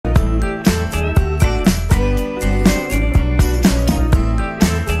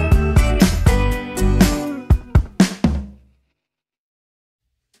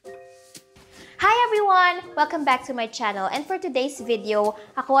Welcome back to my channel. And for today's video,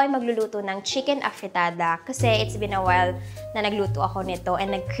 ako ay magluluto ng chicken afritada kasi it's been a while na nagluto ako nito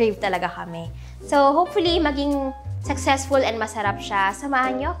and nag-crave talaga kami. So hopefully maging successful and masarap siya.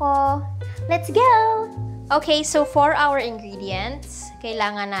 Samahan niyo ako. Let's go! Okay, so for our ingredients,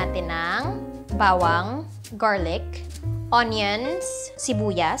 kailangan natin ng bawang, garlic, onions,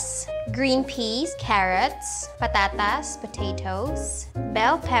 sibuyas, green peas, carrots, patatas, potatoes,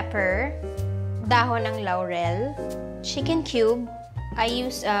 bell pepper, dahon ng laurel, chicken cube, I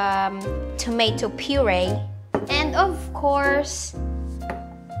use tomato puree, and of course,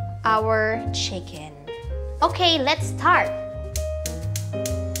 our chicken. Okay, let's start!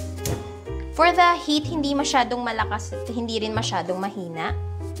 For the heat, hindi masyadong malakas at hindi rin masyadong mahina.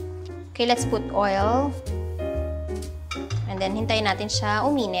 Okay, let's put oil. And then, hintayin natin siya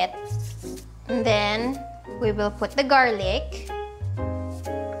uminit. And then, we will put the garlic.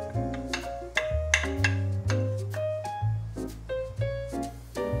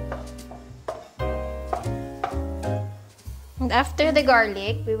 And after the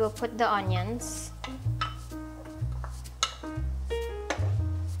garlic, we will put the onions.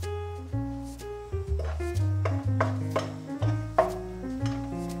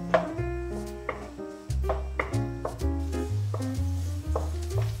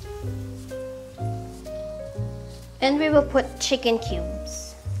 And we will put chicken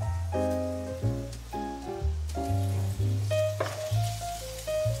cubes.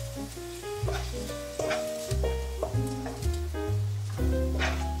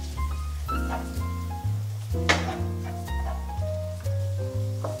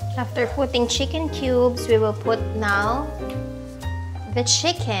 After putting chicken cubes, we will put now the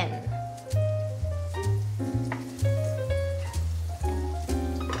chicken.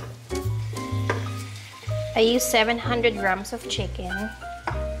 I use 700 grams of chicken,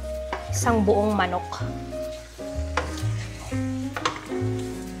 isang buong manok.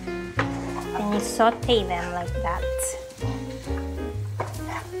 And you saute them like that.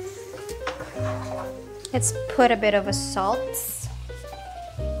 Let's put a bit of a salt.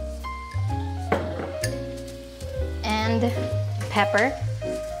 And pepper.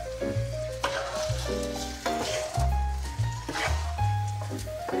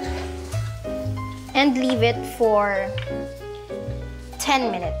 And leave it for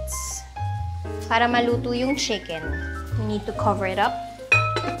 10 minutes. Para maluto yung chicken, you need to cover it up.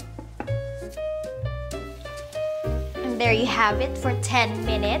 And there you have it for 10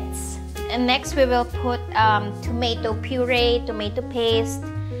 minutes. And next we will put tomato puree, tomato paste.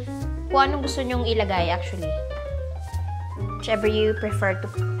 Kung anong gusto nyong ilagay actually. Whichever you prefer to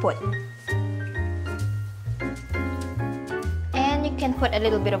put. And you can put a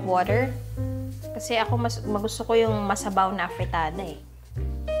little bit of water. Kasi ako gusto ko yung masabaw na afritada eh.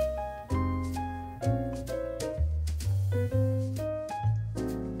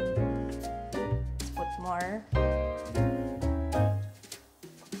 Let's put more.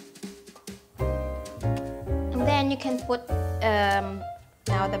 And then you can put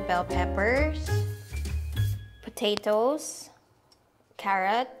now the bell peppers, potatoes,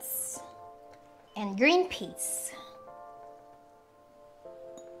 carrots, and green peas.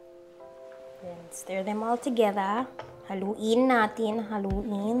 Then stir them all together. Haluin natin,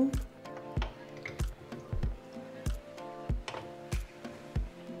 haluin.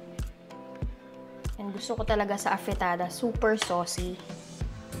 And gusto ko talaga sa afritada, super saucy.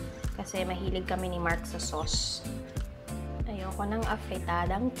 Kasi mahilig kami ni Mark sa sauce. Ayoko ng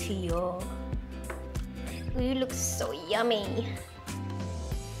afritadang tiyo. You look so yummy.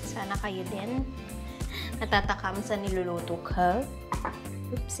 Sana kayo din natatakam sa niluluto ko.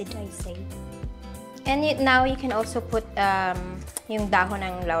 Oopsie daisy. And now you can also put yung dahon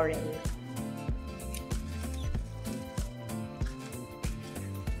ng laurel.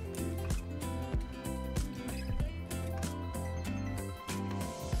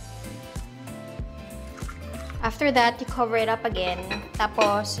 After that, you cover it up again.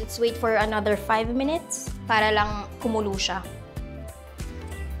 Tapos, let's wait for another 5 minutes para lang kumulo siya.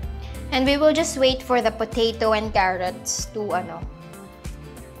 And we will just wait for the potato and carrots to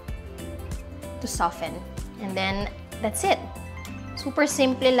soften. And then, that's it. Super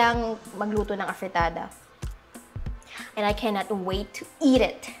simple lang magluto ng afritada. And I cannot wait to eat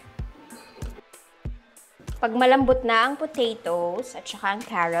it. Pag malambot na ang potatoes at saka ang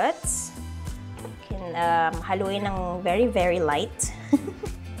carrots, haluin ng very, very light.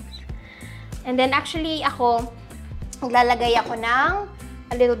 And then actually ako, maglalagay ako ng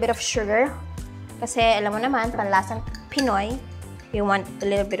a little bit of sugar. Kasi alam mo naman, panlasang Pinoy, you want a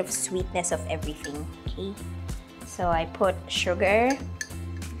little bit of sweetness of everything. Okay? So I put sugar.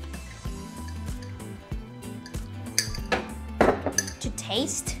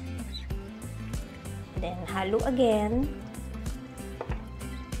 paste. Then, halo again.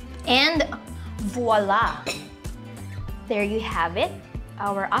 And voila! There you have it.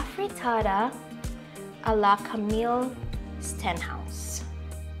 Our afritada a la Camille Stenhouse.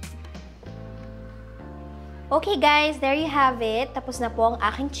 Okay guys, there you have it. Tapos na po ang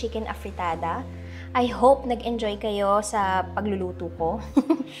aking chicken afritada. I hope nag-enjoy kayo sa pagluluto ko.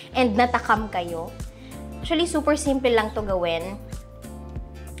 And natakam kayo. Actually, super simple lang to gawin.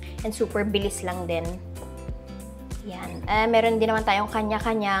 And super bilis lang din. Yan. Meron din naman tayong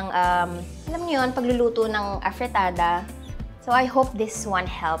kanya-kanyang, alam niyo yun, pagluluto ng afritada. So, I hope this one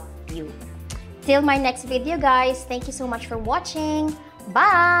helped you. Till my next video, guys. Thank you so much for watching.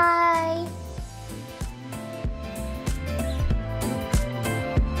 Bye!